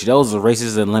bullshit. Those are the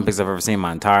racist Olympics I've ever seen in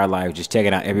my entire life. Just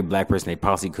checking out every black person they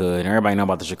possibly could. And everybody know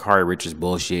about the Sha'Carri Richards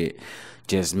bullshit.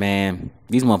 Just, man,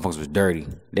 these motherfuckers was dirty.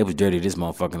 They was dirty this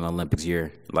motherfucking Olympics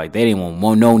year. Like, they didn't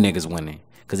want no niggas winning.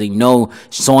 Because they know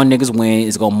showing niggas win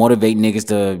is going to motivate niggas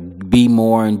to be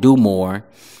more and do more.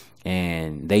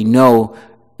 And they know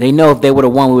if they would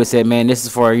have won, we would have said, man, this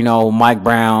is for, you know, Mike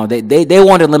Brown. They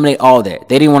wanted to eliminate all that.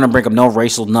 They didn't want to bring up no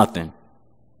racial nothing.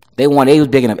 They was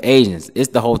bigging up Asians. It's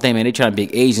the whole thing, man. They trying to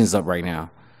big Asians up right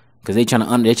now. Because they trying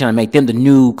to make them the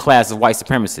new class of white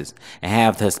supremacists. And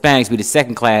have the Hispanics be the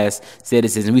second class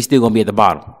citizens. And we still going to be at the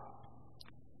bottom.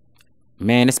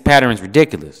 Man, this pattern is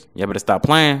ridiculous. Y'all better stop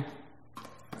playing.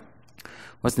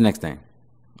 What's the next thing?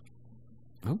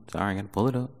 Oh, sorry. I got to pull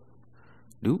it up.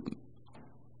 Doop.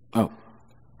 Oh.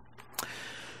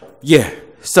 Yeah.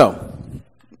 So,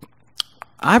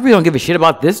 I really don't give a shit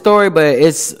about this story, but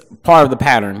it's part of the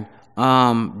pattern.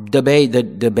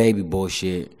 The baby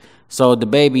bullshit. So the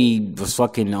baby was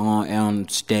fucking on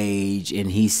stage,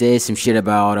 and he said some shit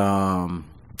about I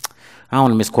don't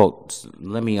want to misquote.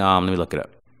 Let me look it up.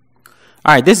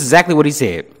 All right, this is exactly what he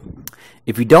said.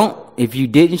 If you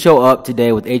didn't show up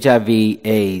today with HIV,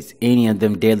 AIDS, any of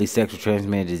them deadly sexually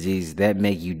transmitted diseases that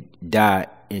make you die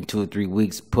in 2 or 3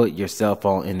 weeks, put your cell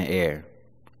phone in the air.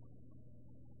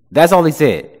 That's all he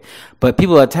said. But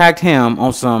people attacked him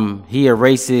on some, he a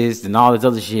racist and all this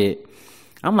other shit.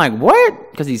 I'm like,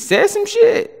 what? Because he said some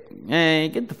shit? Man,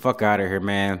 get the fuck out of here,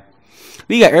 man.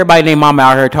 We got everybody named Mama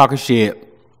out here talking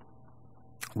shit.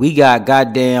 We got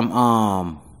goddamn,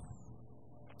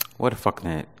 what the fuck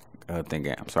that thing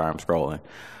at? I'm sorry, I'm scrolling.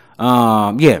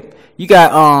 Yeah. You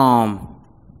got,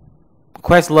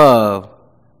 Questlove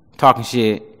talking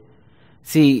shit.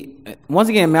 See, once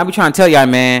again, man, I be trying to tell y'all,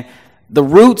 man, the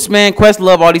Roots, man,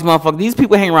 Questlove, all these motherfuckers, these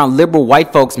people hang around liberal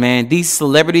white folks, man. These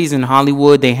celebrities in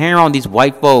Hollywood, they hang around these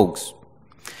white folks.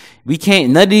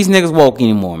 None of these niggas woke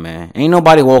anymore, man. Ain't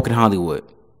nobody woke in Hollywood.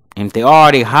 And if they are,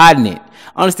 they hiding it.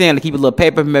 I understand to keep a little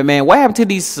paper, but man, what happened to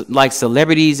these, like,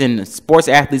 celebrities and sports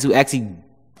athletes who actually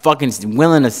fucking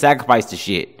willing to sacrifice the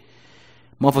shit?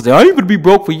 Motherfuckers say, I ain't gonna be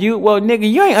broke for you. Well,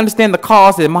 nigga, you ain't understand the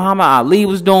cause that Muhammad Ali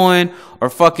was doing, or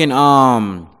fucking,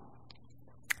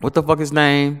 what the fuck his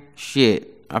name?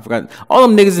 Shit, I forgot. All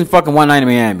them niggas in fucking One Night in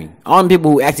Miami. All them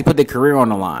people who actually put their career on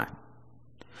the line.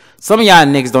 Some of y'all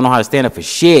niggas don't know how to stand up for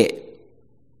shit.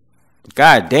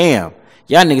 God damn.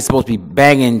 Y'all niggas supposed to be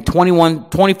banging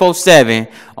 24/7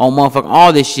 on motherfucking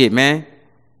all this shit, man.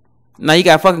 Now you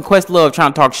got fucking Questlove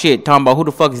trying to talk shit, talking about who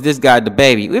the fuck is this guy, the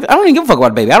baby. I don't even give a fuck about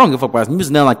the baby. I don't give a fuck about his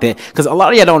music, nothing like that. Because a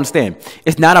lot of y'all don't understand.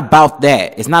 It's not about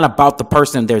that. It's not about the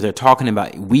person they're talking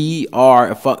about.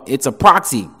 It's a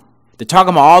proxy. They're talking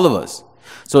about all of us.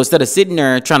 So instead of sitting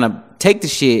there trying to take the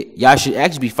shit, y'all should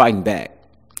actually be fighting back.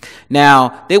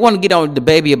 Now, they want to get on the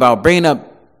baby about bringing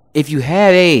up if you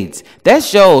had AIDS. That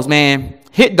shows, man,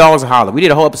 hit dogs holler. We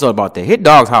did a whole episode about that. Hit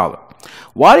dogs holler.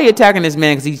 Why are they attacking this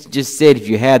man? Because he just said if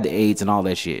you had the AIDS and all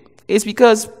that shit. It's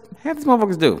because half these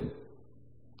motherfuckers do.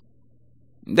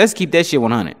 Let's keep that shit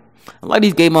 100. A lot of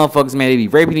these gay motherfuckers, man, they be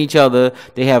raping each other.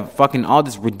 They have fucking all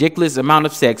this ridiculous amount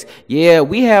of sex. Yeah,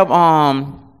 we have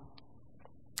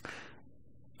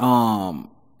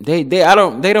they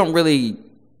don't really.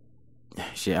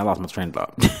 Shit, I lost my train of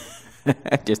thought.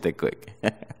 Just that quick.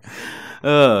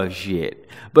 Oh shit.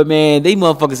 But man, they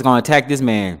motherfuckers gonna attack this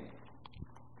man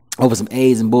over some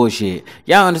AIDS and bullshit.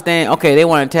 Y'all understand? Okay, they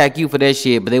want to attack you for that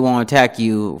shit, but they want to attack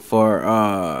you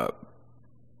for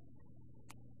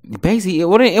basically it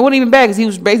wasn't even bad because he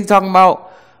was basically talking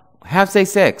about have safe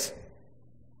sex.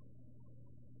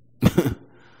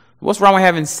 What's wrong with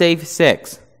having safe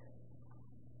sex?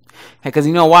 Because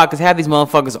you know why? Because half these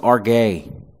motherfuckers are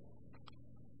gay.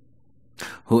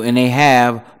 And they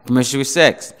have promiscuous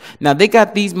sex. Now they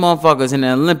got these motherfuckers in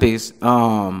the Olympics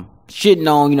shitting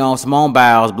on, Simone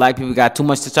Biles, black people got too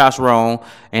much testosterone,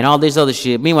 and all this other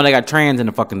shit. Meanwhile, they got trans in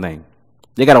the fucking thing.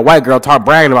 They got a white girl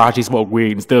bragging about how she smoked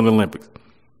weed and still in the Olympics.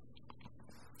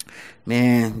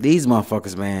 Man, these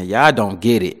motherfuckers, man, y'all don't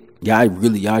get it.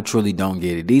 Y'all truly don't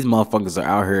get it. These motherfuckers are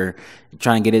out here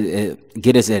trying to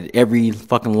get us at every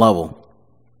fucking level.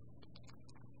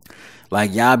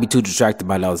 Like, y'all be too distracted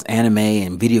by those anime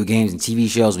and video games and TV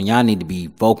shows when y'all need to be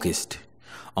focused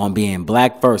on being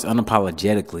black first,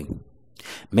 unapologetically.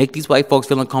 Make these white folks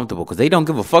feel uncomfortable because they don't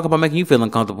give a fuck about making you feel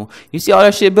uncomfortable. You see all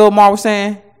that shit Bill Maher was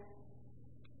saying?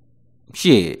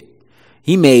 Shit.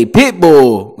 He made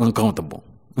Pitbull uncomfortable.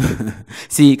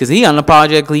 See, because he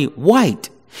unapologetically white.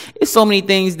 There's so many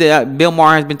things that Bill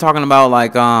Maher has been talking about,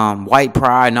 like white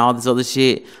pride and all this other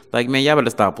shit. Like, man, y'all better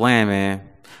stop playing, man.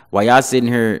 While y'all sitting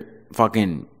here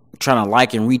fucking trying to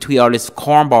like and retweet all this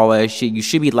cornball ass shit, you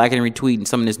should be liking and retweeting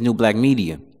some of this new black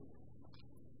media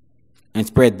and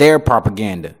spread their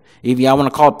propaganda. If y'all want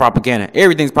to call it propaganda,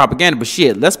 everything's propaganda, but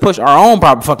shit, let's push our own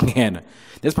propaganda.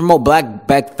 Let's promote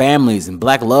black families and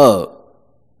black love.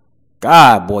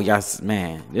 God, boy, y'all,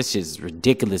 man, this shit's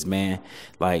ridiculous, man.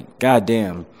 Like,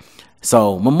 goddamn.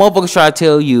 So, when motherfuckers try to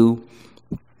tell you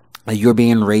that you're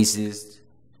being racist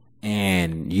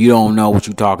and you don't know what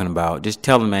you're talking about, just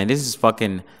tell them, man, this is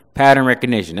fucking pattern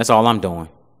recognition. That's all I'm doing.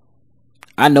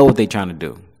 I know what they trying to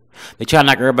do. They trying to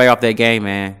knock everybody off their game,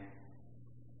 man.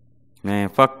 Man,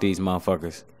 fuck these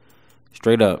motherfuckers.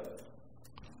 Straight up.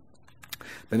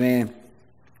 But, man,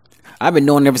 I've been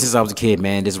knowing ever since I was a kid,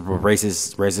 man, this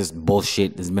racist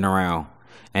bullshit that's been around.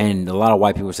 And a lot of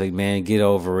white people say, man, get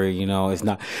over it. You know, it's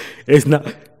not,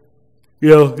 you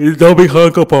know, don't be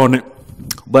hung up on it.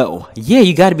 But, yeah,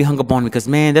 you got to be hung up on it because,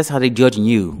 man, that's how they judging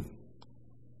you.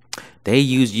 They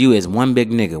use you as one big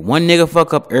nigga. One nigga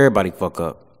fuck up, everybody fuck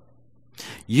up.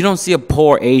 You don't see a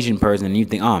poor Asian person and you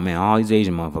think, oh, man, all these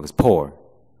Asian motherfuckers poor.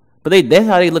 But that's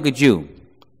how they look at you.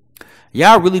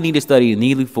 Y'all really need to study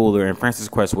Neely Fuller and Frances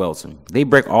Cress Welsing. They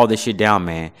break all this shit down,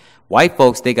 man. White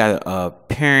folks, they got a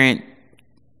parent,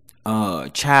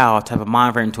 child type of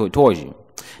mind frame towards you.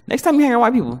 Next time you hang around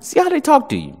white people, see how they talk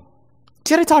to you.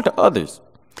 See how they talk to others.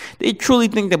 They truly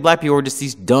think that black people are just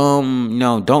these dumb, you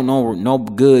know, don't know no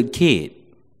good kid.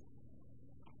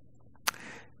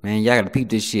 Man, y'all gotta peep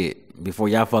this shit before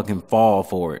y'all fucking fall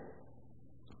for it.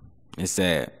 It's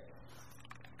sad.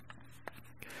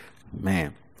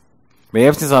 Man. But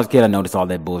ever since I was a kid, I noticed all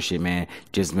that bullshit, man.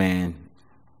 Just, man,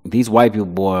 these white people,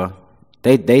 boy,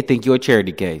 they think you're a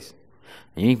charity case.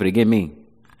 And you ain't gonna get me.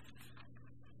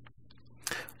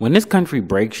 When this country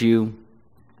breaks you,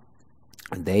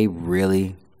 they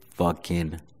really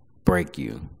fucking break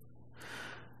you.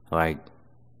 Like,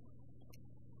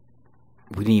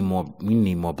 we need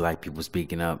more black people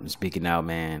speaking up and speaking out,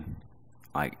 man.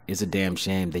 Like, it's a damn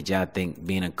shame that y'all think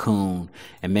being a coon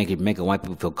and making white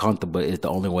people feel comfortable is the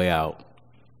only way out.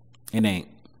 It ain't.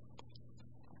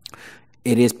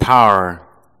 It is power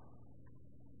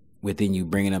within you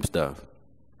bringing up stuff.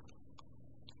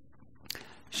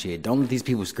 Shit, don't let these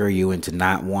people scare you into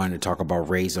not wanting to talk about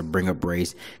race or bring up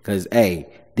race. Because, hey,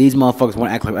 these motherfuckers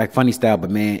want to act funny style,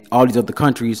 but, man, all these other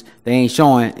countries, they ain't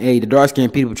showing, hey, the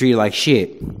dark-skinned people treated like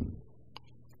shit.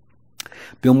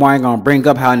 Bill Maher ain't gonna bring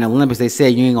up how in the Olympics they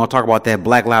said you ain't gonna talk about that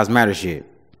Black Lives Matter shit.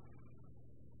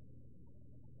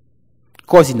 Of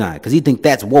course he's not, because he think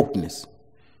that's wokeness.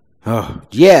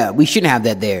 Yeah, we shouldn't have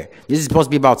that there. This is supposed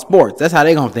to be about sports. That's how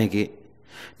they gonna think it.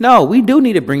 No, we do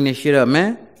need to bring this shit up,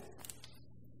 man.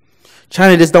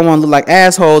 China just don't want to look like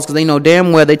assholes because they know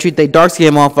damn well they treat they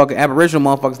dark-skinned motherfucker,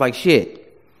 aboriginal motherfuckers like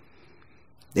shit.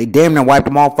 They damn near wipe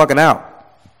them all fucking out.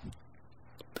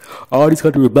 All these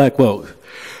countries with black folks.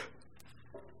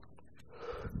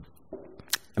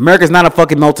 America's not a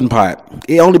fucking melting pot.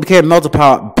 It only became a melting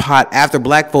pot after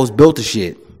black folks built the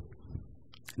shit.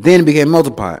 Then it became a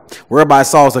melting pot. Where everybody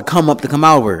saw us to come up to come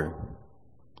out over.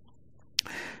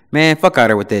 Man, fuck out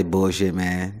there with that bullshit,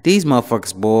 man. These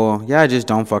motherfuckers, boy, y'all just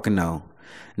don't fucking know.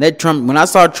 That Trump, when I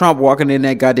saw Trump walking in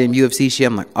that goddamn UFC shit,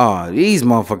 I'm like, oh, these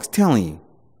motherfuckers telling you.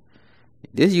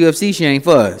 This UFC shit ain't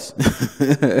for us.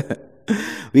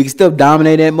 We can still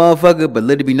dominate that motherfucker, but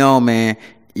let it be known, man,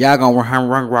 y'all gonna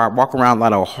walk around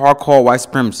like a hardcore white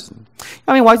supremacist.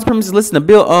 I mean, white supremacists listen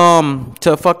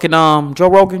to Joe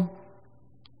Rogan.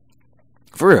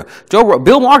 For real,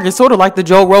 Bill Maher is sort of like the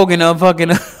Joe Rogan of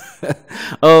fucking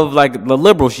of like the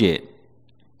liberal shit.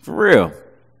 For real,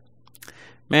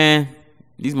 man.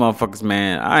 These motherfuckers,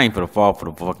 man. I ain't for the fall for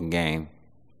the fucking game.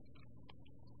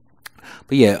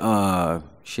 But yeah,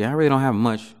 shit. I really don't have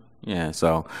much. Yeah,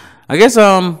 so I guess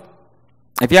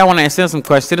if y'all want to send some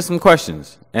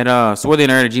questions at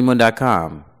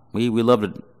swarthynerd@gmail.com. We love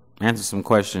to answer some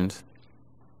questions.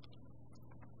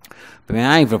 But man,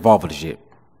 I ain't for the fall for the shit.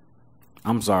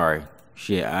 I'm sorry.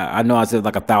 Shit, I know I said it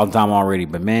like 1,000 times already,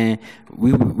 but man,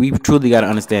 we truly got to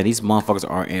understand these motherfuckers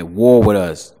are at war with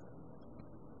us.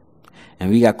 And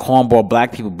we got cornball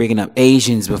black people bringing up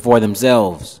Asians before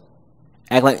themselves.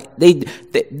 Act like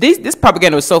this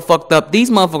propaganda was so fucked up. These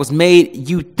motherfuckers made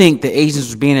you think the Asians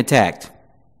was being attacked.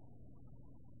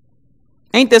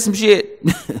 Ain't that some shit?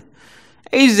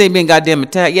 Asians ain't been goddamn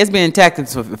attacked. Yeah, it's been attacked in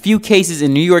a few cases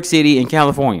in New York City and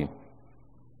California.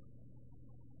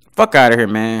 Fuck out of here,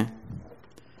 man.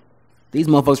 These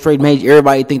motherfuckers straight made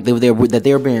everybody think that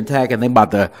they were being attacked, and they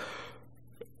about to.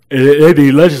 They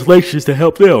need legislations to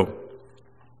help them.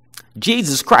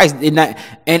 Jesus Christ! And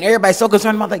everybody's so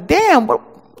concerned about, like, damn, what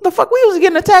the fuck? We was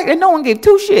getting attacked, and no one gave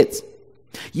two shits.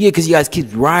 Yeah, because you guys keep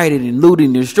rioting and looting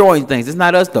and destroying things. It's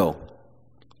not us though.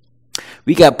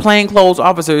 We got plainclothes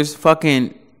officers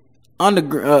fucking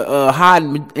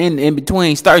hiding in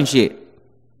between, starting shit.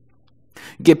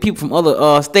 Get people from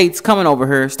other states coming over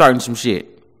here, starting some shit.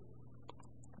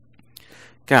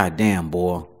 God damn,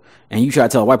 boy. And you try to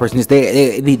tell a white person this,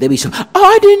 they be so, oh,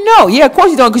 I didn't know. Yeah, of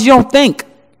course you don't, because you don't think.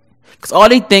 Because all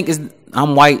they think is,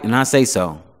 I'm white and I say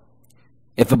so.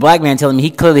 If a black man telling me,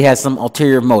 he clearly has some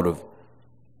ulterior motive.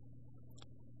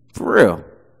 For real.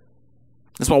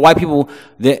 That's why white people,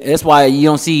 that's why you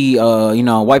don't see,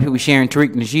 white people sharing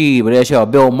Tariq Nasheed, but they'll show a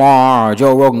Bill Maher or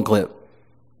Joe Rogan clip.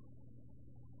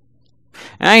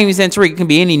 And I ain't even saying Tariq, it can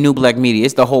be any new black media.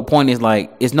 It's the whole point is,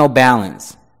 like, it's no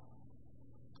balance.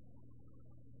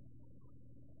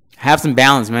 Have some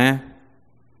balance, man.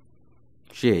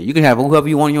 Shit, you can have whoever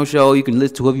you want on your show. You can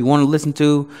listen to whoever you want to listen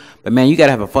to. But, man, you got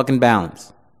to have a fucking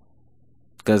balance.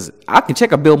 Because I can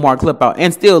check a Bill Maher clip out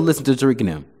and still listen to Tariq and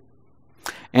them.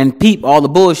 And peep all the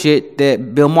bullshit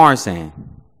that Bill Maher is saying.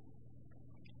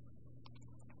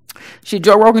 Shit,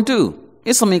 Joe Rogan, too.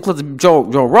 There's so many clips of Joe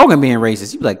Rogan being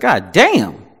racist. You be like, God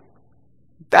damn.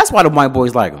 That's why the white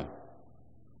boys like him.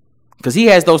 Because he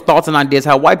has those thoughts and ideas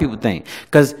how white people think.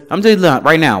 Because I'm telling you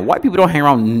right now, white people don't hang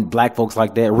around black folks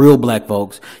like that, real black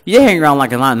folks. You hang around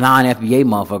like a lot of non-FBA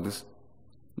motherfuckers.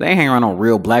 They ain't hang around on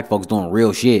real black folks doing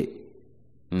real shit.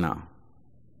 No.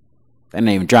 They ain't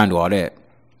even trying to do all that.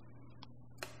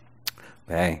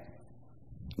 But hey,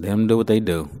 let them do what they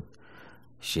do.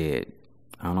 Shit.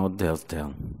 I don't know what else to tell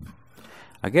them.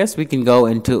 I guess we can go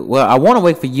into, well, I want to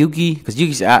wait for Yuki, because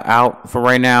Yuki's out for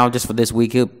right now, just for this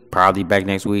week. He'll probably be back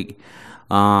next week.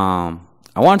 I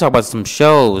want to talk about some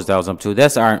shows that I was up to.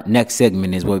 That's our next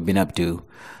segment, is what we've been up to.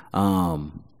 I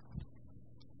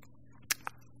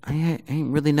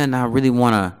ain't really nothing I really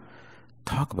want to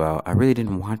talk about. I really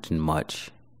didn't watch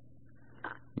much.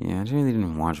 Yeah, I really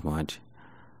didn't watch much.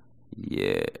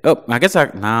 Yeah. Oh, I guess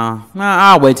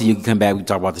I'll wait till you can come back. We can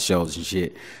talk about the shows and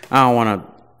shit. I don't want to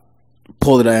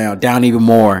pull it down even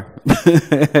more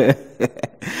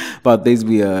about things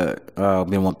we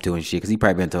been up to and shit, because he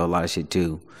probably been to a lot of shit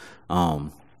too. But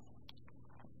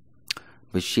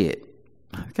shit,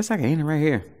 I guess I can end it right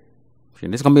here.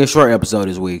 Shit, this is gonna be a short episode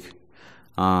this week.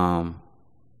 Gotta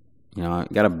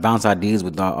bounce ideas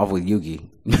off with Yuki.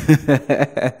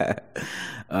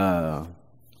 But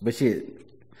shit,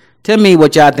 tell me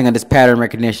what y'all think of this pattern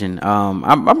recognition. I'm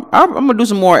gonna do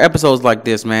some more episodes like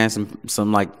this, man.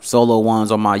 Some like solo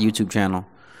ones on my YouTube channel.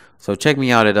 So check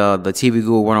me out at the TV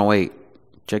Guru 108.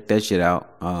 Check that shit out.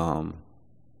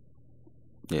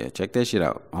 Yeah, check that shit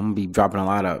out. I'm gonna be dropping a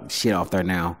lot of shit off there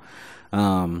now.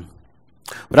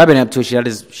 But I've been up to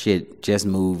shit. Just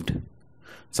moved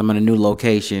some of the new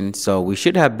locations, so we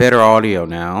should have better audio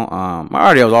now.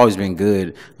 My audio's always been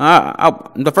good.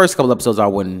 The first couple episodes I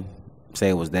wouldn't say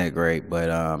it was that great, but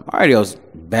our audio's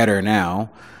better now.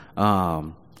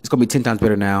 It's gonna be 10 times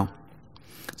better now.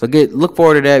 So look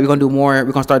forward to that. We're gonna do more.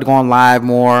 We're gonna start going live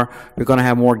more. We're gonna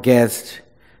have more guests.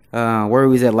 Where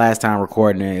we was at last time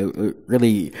recording it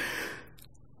really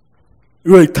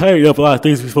tightened up a lot of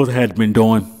things we supposed to have been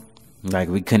doing. Like,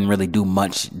 we couldn't really do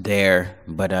much there,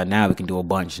 but now we can do a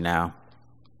bunch now.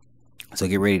 So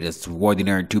get ready to Swore the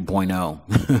Nerd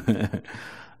 2.0.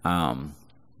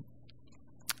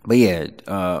 But yeah,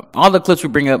 all the clips we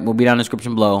bring up will be down in the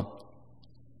description below.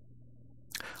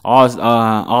 All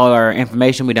our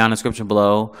information will be down in the description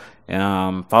below.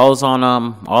 Follow us on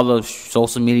all the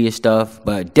social media stuff,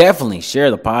 but definitely share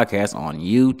the podcast on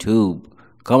YouTube.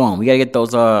 Come on, we gotta get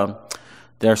those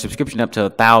their subscription up to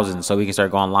 1,000 so we can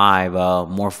start going live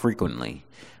more frequently.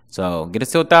 So get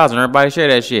us to 1,000. Everybody share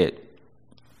that shit.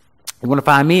 You want to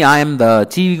find me? I am the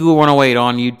TV Guru 108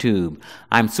 on YouTube.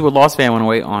 I'm Super Lost Fan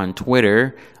 108 on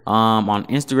Twitter. On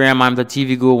Instagram, I'm the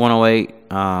TV Guru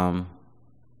 108.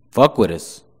 Fuck with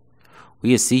us.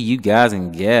 We'll see you guys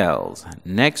and gals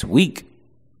next week.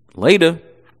 Later.